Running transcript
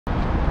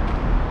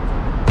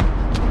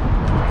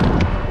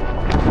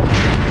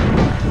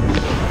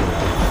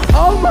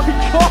Oh my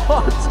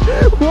god!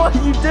 What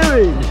are you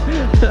doing?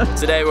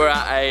 Today we're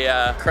at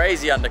a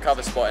crazy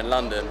undercover spot in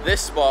London.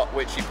 This spot,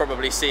 which you've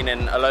probably seen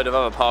in a load of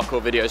other parkour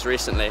videos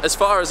recently. As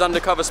far as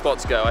undercover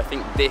spots go, I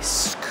think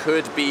this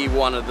could be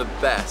one of the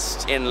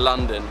best in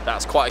London.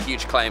 That's quite a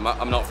huge claim.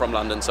 I'm not from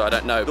London, so I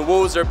don't know. The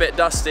walls are a bit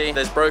dusty.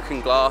 There's broken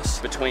glass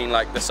between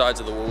like the sides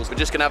of the walls. We're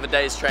just gonna have a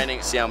day's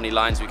training, see how many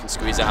lines we can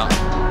squeeze out.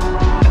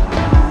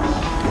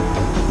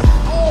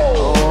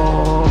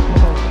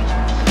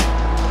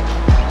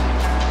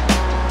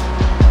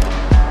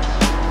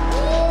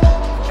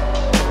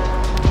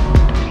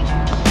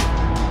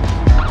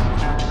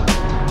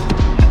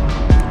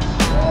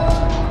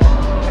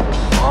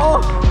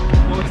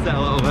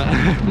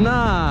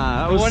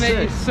 Nah, that was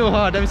 180 sick. So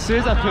hard. As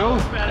soon as I pull,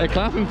 They're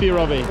clapping for you,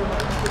 Robbie.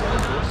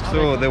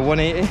 so the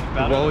 180,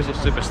 the wall is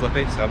just super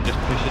slippy, so I'm just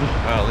pushing,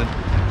 and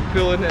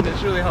pulling, and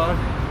it's really hard.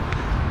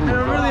 And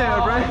I'm really out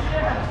of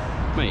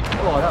breath. Mate,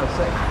 Oh, that was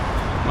sick.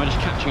 am I just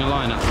catching a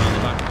line up around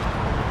the back?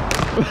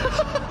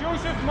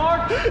 Joseph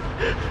Marx!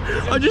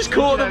 I just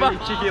caught the back.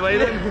 Cheeky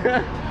lady.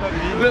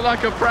 Looked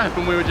like a prep,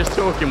 and we were just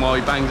talking while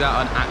he bangs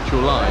out an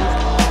actual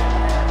line.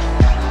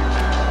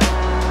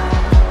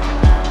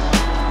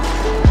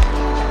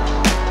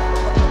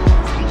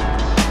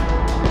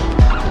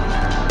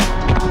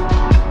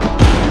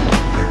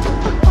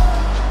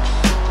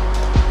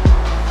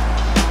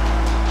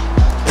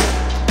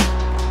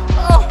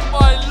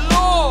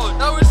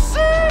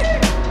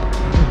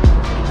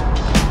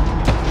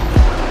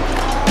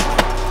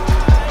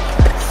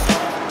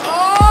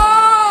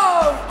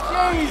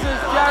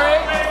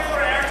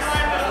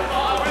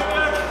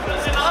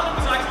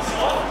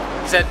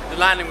 Said the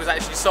landing was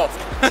actually soft.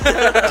 Is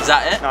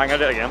that it? No, I'm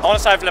gonna do it again. I want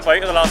to side flip out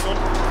of the last one.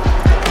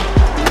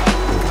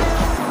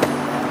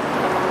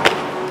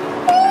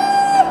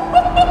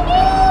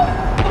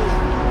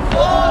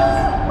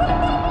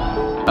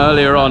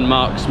 Earlier on,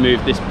 Marx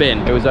moved this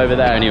bin. It was over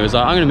there, and he was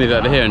like, I'm going to move it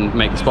over here and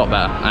make the spot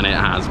better. And it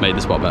has made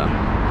the spot better.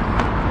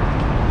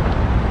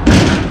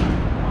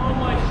 Oh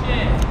my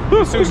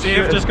shit. So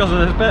safe just because of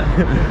this bit.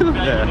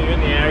 Yeah. You do in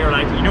the air, you're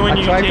like, you know when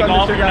you take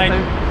off, you're like,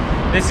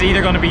 this is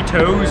either going to be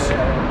toes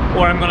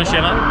or I'm going to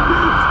shim it.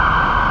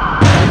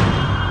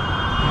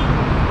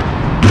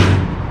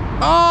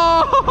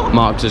 Oh!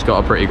 Marx has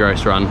got a pretty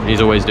gross run.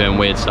 He's always doing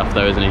weird stuff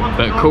though, isn't he?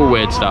 But cool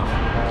weird stuff.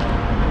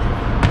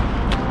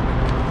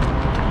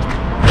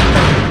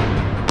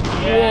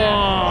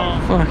 Whoa.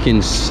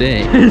 Fucking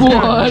sick.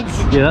 What?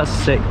 Yeah, that's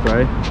sick,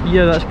 bro.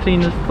 Yeah, that's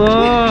clean as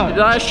fuck.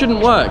 That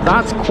shouldn't work.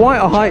 That's quite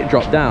a height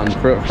drop down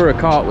for a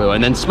cartwheel,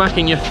 and then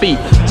smacking your feet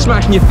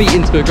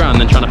into the ground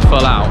and then trying to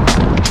pull out.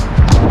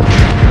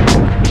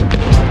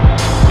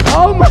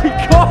 Oh my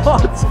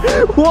god!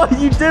 What are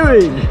you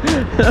doing?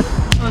 That's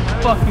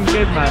fucking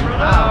good, man.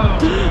 Wow.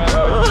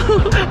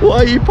 Why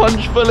are you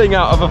punch pulling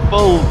out of a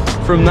full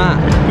from that?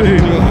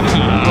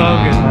 Well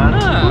good, man.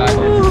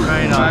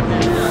 Very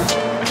nice.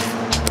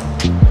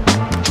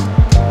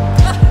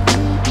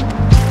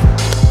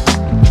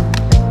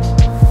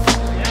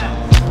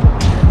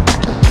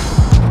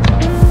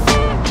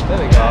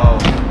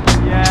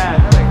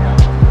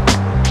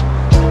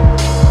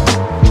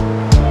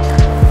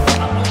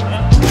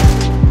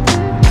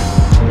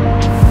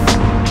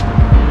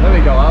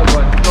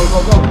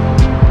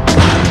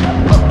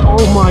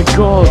 Oh my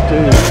god,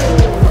 dude.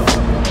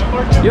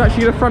 You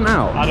actually gonna front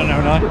out? I don't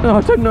know now. No,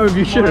 I don't know if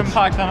you should. More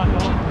impact than I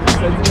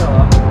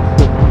thought.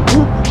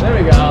 There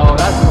we go,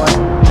 that's the one.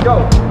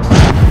 Go!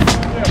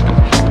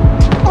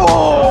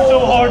 Oh! So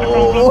hard to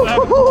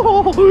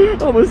front flip.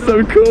 That was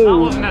so cool. That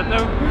wasn't it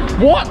though.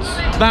 What?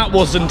 That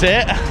wasn't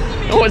it?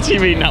 What do you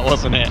mean that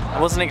wasn't it? I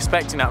wasn't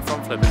expecting that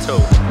front flip at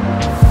all.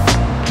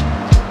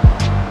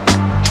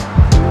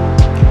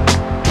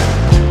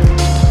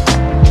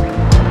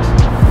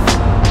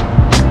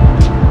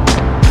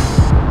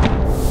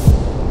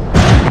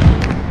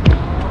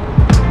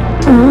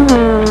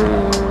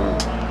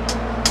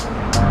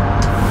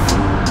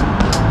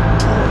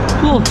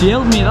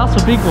 Deal me, that's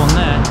a big one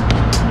there.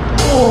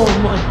 Oh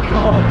my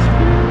god.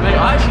 Mate,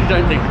 I actually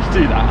don't think we should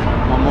do that.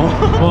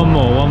 One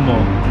more. One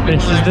more.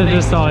 This is the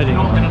deciding.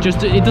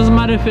 Just, it doesn't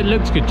matter if it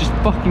looks good, just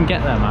fucking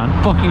get there, man.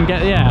 Fucking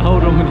get, yeah,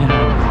 hold on with your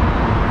hands.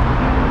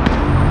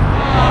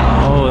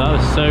 Oh, that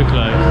was so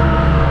close.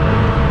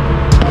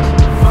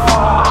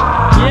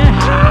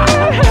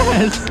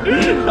 Yes!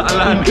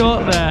 I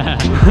got there.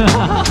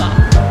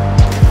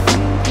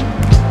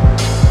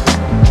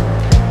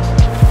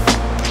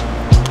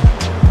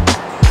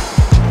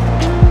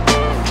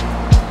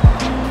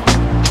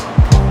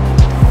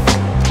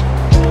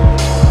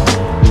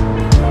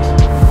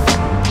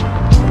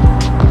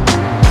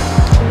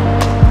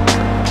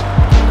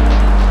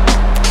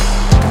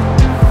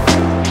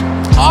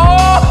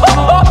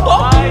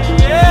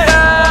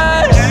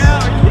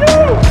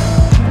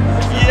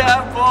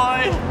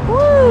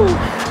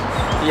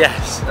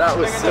 That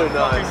was so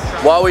nice.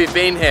 While we've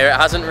been here, it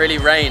hasn't really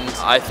rained.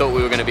 I thought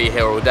we were going to be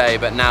here all day,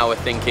 but now we're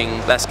thinking,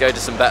 let's go to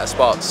some better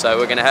spots. So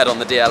we're going to head on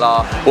the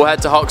DLR. We'll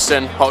head to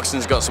Hoxton.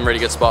 Hoxton's got some really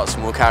good spots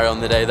and we'll carry on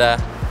the day there.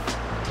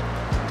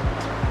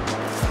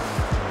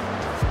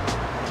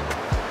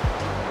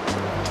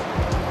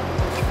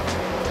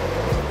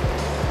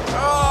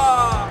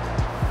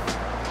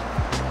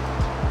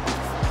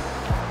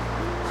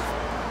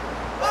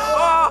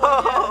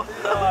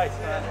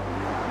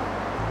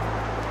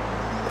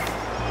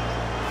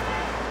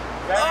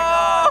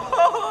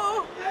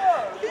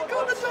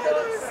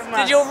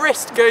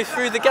 wrist go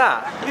through the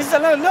gap? It's a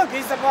look,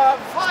 it's about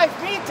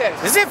 5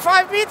 meters. Is it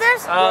 5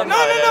 meters?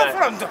 No,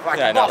 from the fucking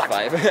Yeah, no, it's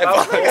 5.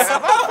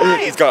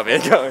 It's got me,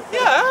 Yeah.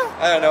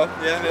 I don't know.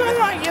 Yeah, maybe.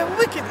 No, you're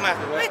wicked, man.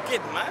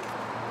 Wicked, man.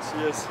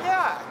 Cheers.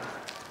 Yeah.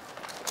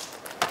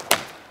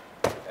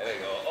 There we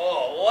go.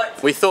 Oh,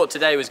 what? We thought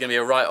today was going to be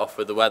a write-off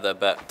with the weather,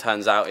 but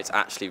turns out it's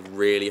actually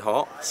really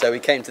hot. So we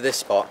came to this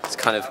spot. It's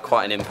kind of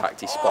quite an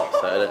impacty spot,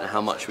 so I don't know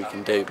how much we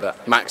can do,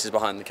 but Max is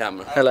behind the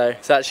camera. Hello.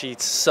 It's actually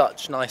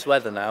such nice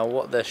weather now.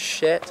 What the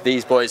shit?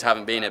 These boys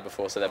haven't been here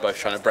before, so they're both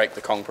trying to break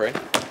the concrete.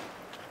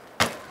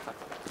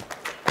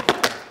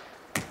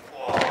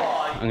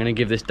 I'm gonna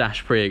give this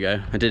dash pre a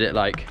go. I did it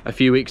like a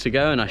few weeks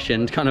ago and I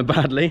shinned kind of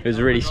badly. It was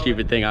a really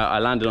stupid thing. I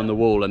landed on the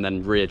wall and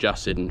then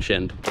readjusted and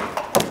shinned.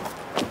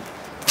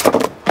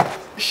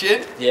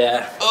 Shin?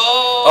 Yeah.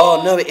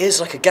 Oh no, it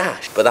is like a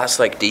gash, but that's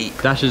like deep.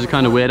 Dashes are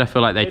kind of weird. I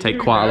feel like they take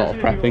quite a lot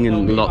of prepping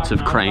and lots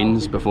of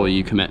cranes before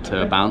you commit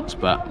to a bounce,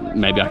 but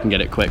maybe I can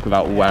get it quick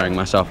without wearing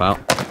myself out.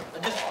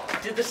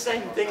 Did the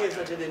same thing as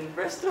I did in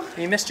Bristol.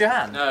 You missed your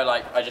hand? No,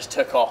 like I just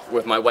took off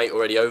with my weight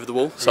already over the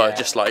wall, so I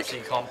just like... So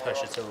you can't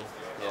push at all.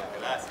 Yeah.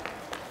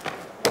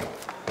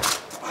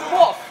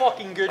 What a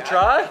fucking good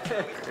try!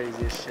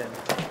 Crazy as shit.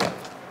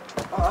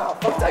 Oh,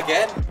 fuck that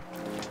again.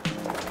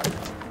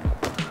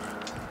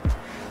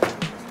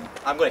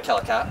 I'm gonna kill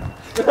a cat.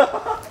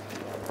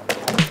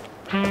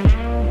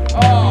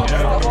 Oh,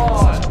 come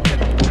on!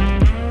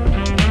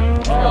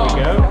 There we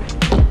go.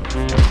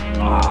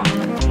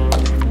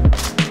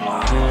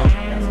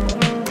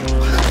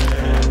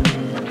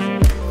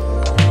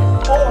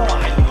 Oh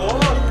my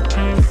god!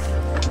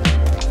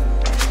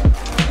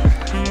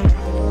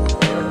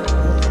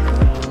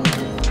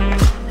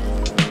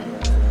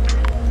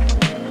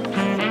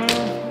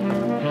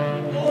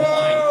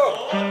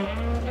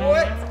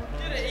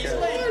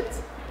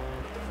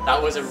 That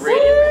was a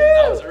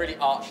really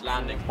arch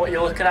landing. What are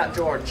you looking at,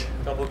 George?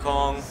 Double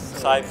Kong,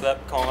 side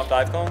flip, Kong up,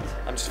 dive Kong.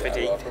 I'm just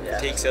fatigued.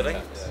 Fatigue silly.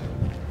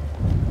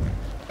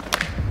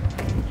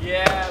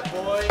 Yeah,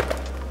 boy.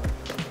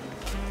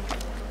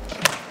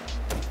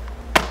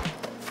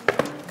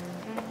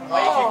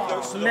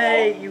 Oh,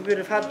 mate, you would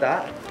have had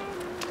that.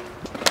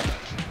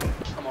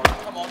 Come on,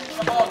 come on,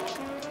 come on.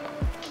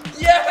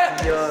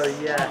 Yeah! Yo,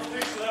 yeah.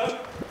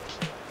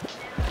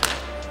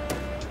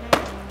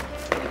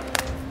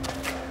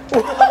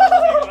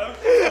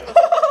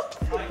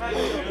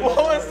 What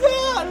was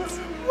that?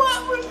 What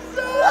was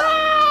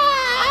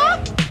that?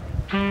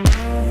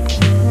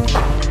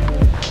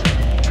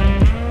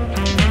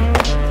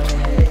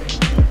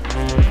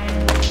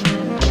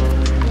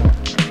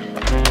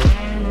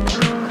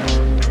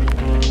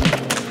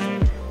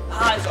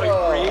 That's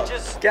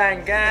outrageous.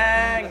 Gang,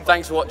 gang.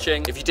 Thanks for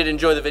watching. If you did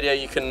enjoy the video,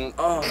 you can...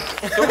 Oh.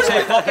 Don't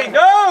say fucking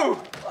no!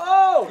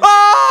 Oh!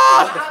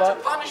 I had to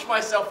punish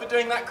myself for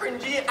doing that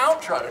cringy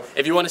outro.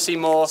 If you want to see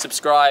more,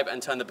 subscribe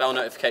and turn the bell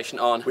notification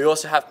on. We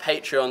also have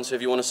Patreon, so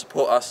if you want to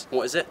support us,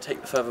 what is it? Take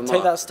the further mark.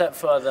 Take that step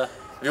further.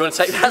 If you want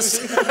to take that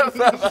step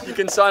further, you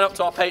can sign up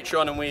to our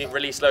Patreon and we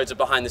release loads of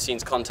behind the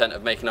scenes content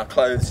of making our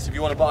clothes. If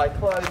you want to buy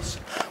clothes,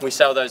 we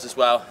sell those as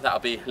well. That'll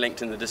be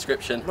linked in the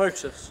description.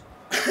 Motus.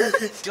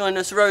 Join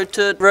us, road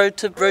to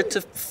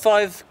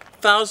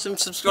 5,000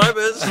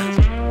 subscribers.